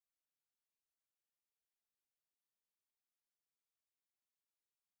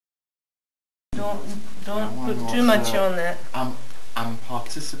Don't put too much on it. I'm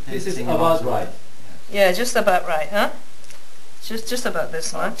participating. This is about right. Yeah, just about right, huh? Just about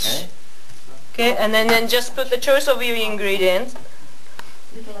this much. Okay. Okay, and then just put the choice of your ingredients.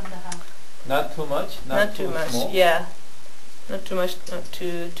 Little and a half. Not too much. Not too much. Small. Yeah. Not too much. Not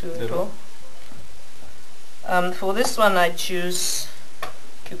too little. For this one, I choose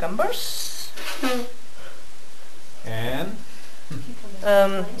cucumbers.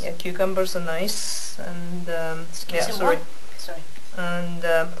 And yeah, cucumbers are nice, and yeah, sorry, and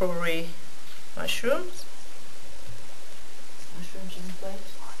probably mushrooms. Mushrooms in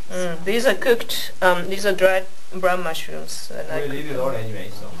plate. These are cooked. These are dried brown mushrooms, and we'll eat it all anyway.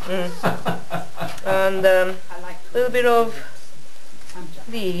 So. And I like a little bit of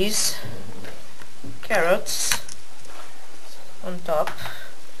these carrots on top.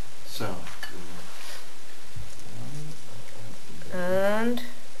 So. And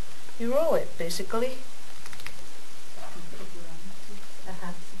you roll it basically.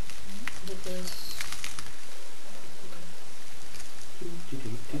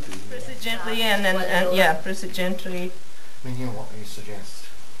 Press it gently and yeah, press it gently. I mean, what do you suggest?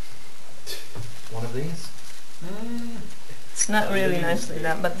 One of these? It's not really nicely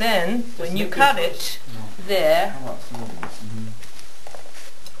done, but then when you cut it, there, How about some of these?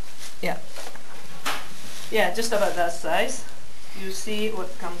 yeah, yeah, just about that size. You see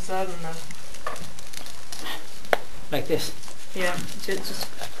what comes out on the, Like this. yeah, just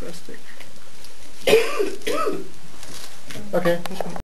crust it. Okay.